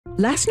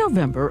Last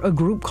November, a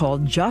group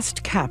called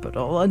Just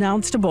Capital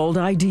announced a bold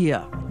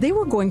idea. They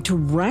were going to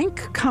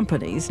rank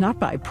companies not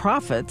by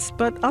profits,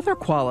 but other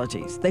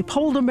qualities. They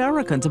polled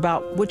Americans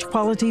about which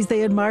qualities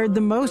they admired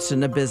the most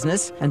in a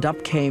business, and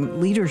up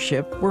came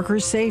leadership, worker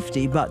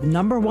safety, but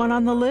number one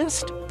on the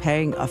list,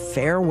 paying a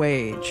fair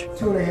wage.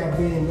 $2.5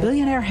 billion.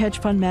 Billionaire hedge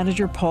fund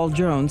manager Paul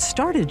Jones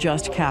started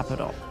Just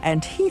Capital,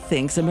 and he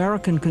thinks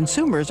American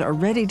consumers are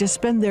ready to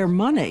spend their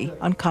money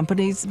on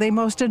companies they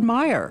most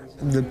admire.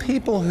 The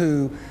people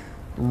who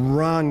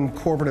run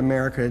corporate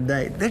America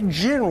today, they're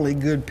generally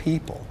good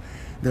people.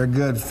 They're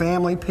good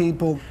family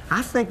people.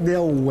 I think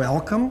they'll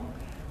welcome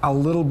a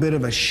little bit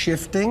of a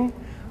shifting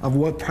of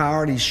what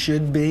priorities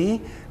should be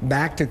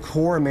back to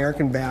core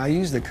American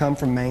values that come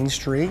from Main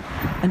Street.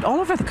 And all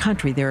over the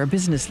country, there are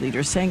business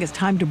leaders saying it's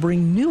time to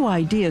bring new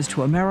ideas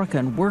to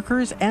American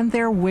workers and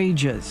their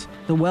wages.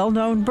 The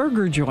well-known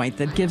burger joint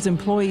that gives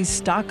employees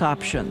stock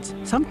options.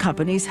 Some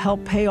companies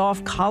help pay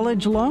off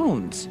college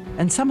loans.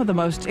 And some of the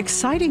most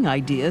exciting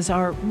ideas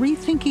are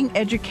rethinking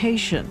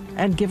education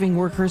and giving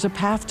workers a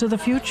path to the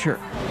future.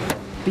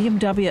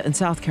 BMW in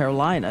South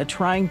Carolina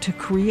trying to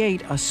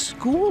create a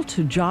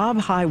school-to-job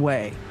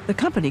highway. The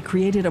company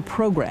created a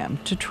program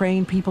to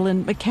train people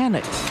in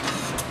mechanics,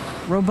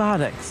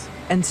 robotics,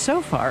 and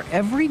so far,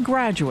 every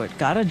graduate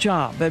got a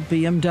job at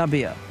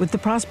BMW, with the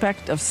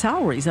prospect of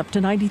salaries up to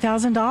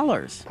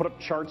 $90,000. Put up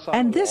charts on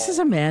And the this wall. is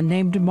a man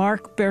named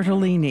Mark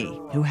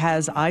Bertolini, who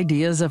has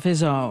ideas of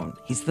his own.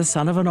 He's the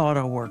son of an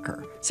auto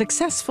worker,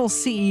 successful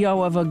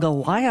CEO of a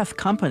Goliath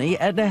company,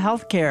 Aetna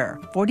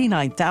Healthcare,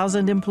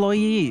 49,000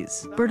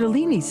 employees.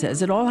 Bertolini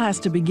says it all has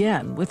to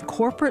begin with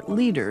corporate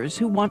leaders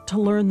who want to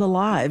learn the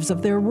lives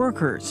of their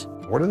workers.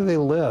 Where do they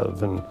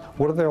live and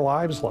what are their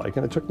lives like?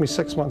 And it took me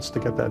 6 months to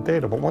get that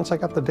data, but once I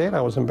got the data,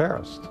 I was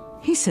embarrassed.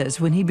 He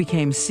says when he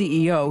became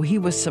CEO, he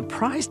was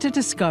surprised to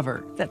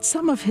discover that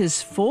some of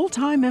his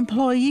full-time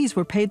employees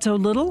were paid so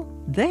little,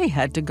 they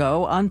had to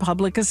go on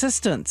public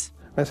assistance.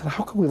 And I said,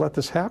 how can we let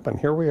this happen?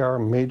 Here we are, a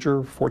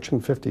major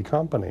Fortune 50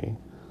 company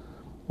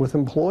with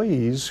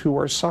employees who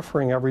are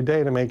suffering every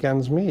day to make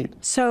ends meet.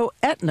 So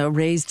Aetna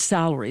raised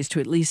salaries to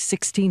at least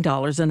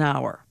 $16 an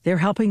hour. They're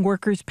helping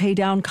workers pay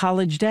down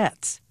college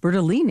debts.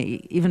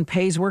 Bertolini even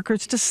pays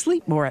workers to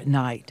sleep more at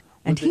night.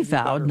 And he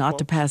vowed not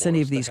to pass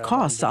any of these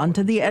costs on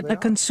to the Aetna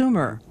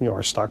consumer. You know,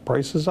 our stock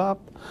price is up.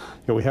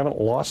 You know, we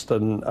haven't lost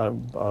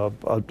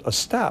a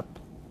step,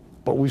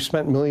 but we've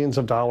spent millions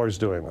of dollars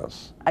doing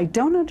this. I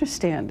don't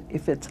understand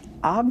if it's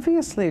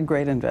obviously a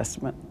great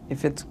investment,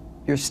 if it's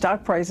your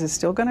stock price is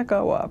still going to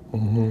go up.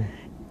 Mm-hmm.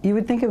 You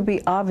would think it would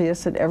be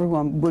obvious that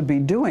everyone would be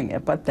doing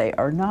it, but they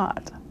are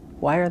not.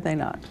 Why are they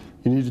not?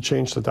 You need to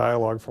change the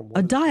dialogue from...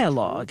 A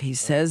dialogue, he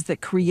says,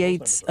 that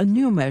creates a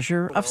new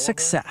measure of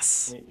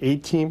success.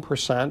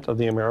 18% of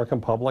the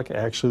American public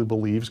actually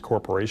believes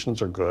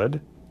corporations are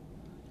good.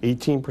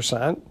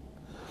 18%.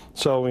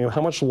 So, you know,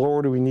 how much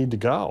lower do we need to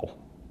go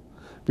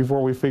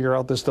before we figure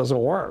out this doesn't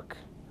work?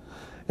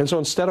 And so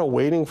instead of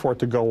waiting for it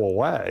to go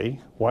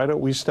away, why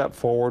don't we step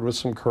forward with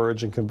some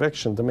courage and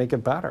conviction to make it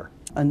better?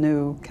 A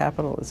new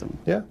capitalism.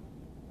 Yeah,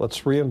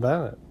 let's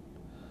reinvent it.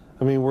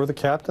 I mean, we're the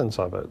captains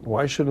of it.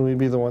 Why shouldn't we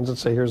be the ones that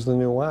say, here's the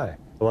new way?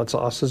 Let's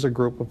us as a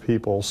group of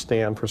people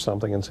stand for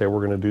something and say,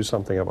 we're going to do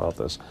something about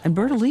this. And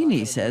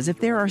Bertolini says if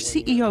there are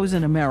CEOs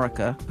in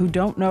America who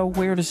don't know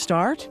where to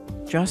start,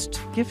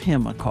 just give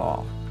him a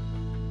call.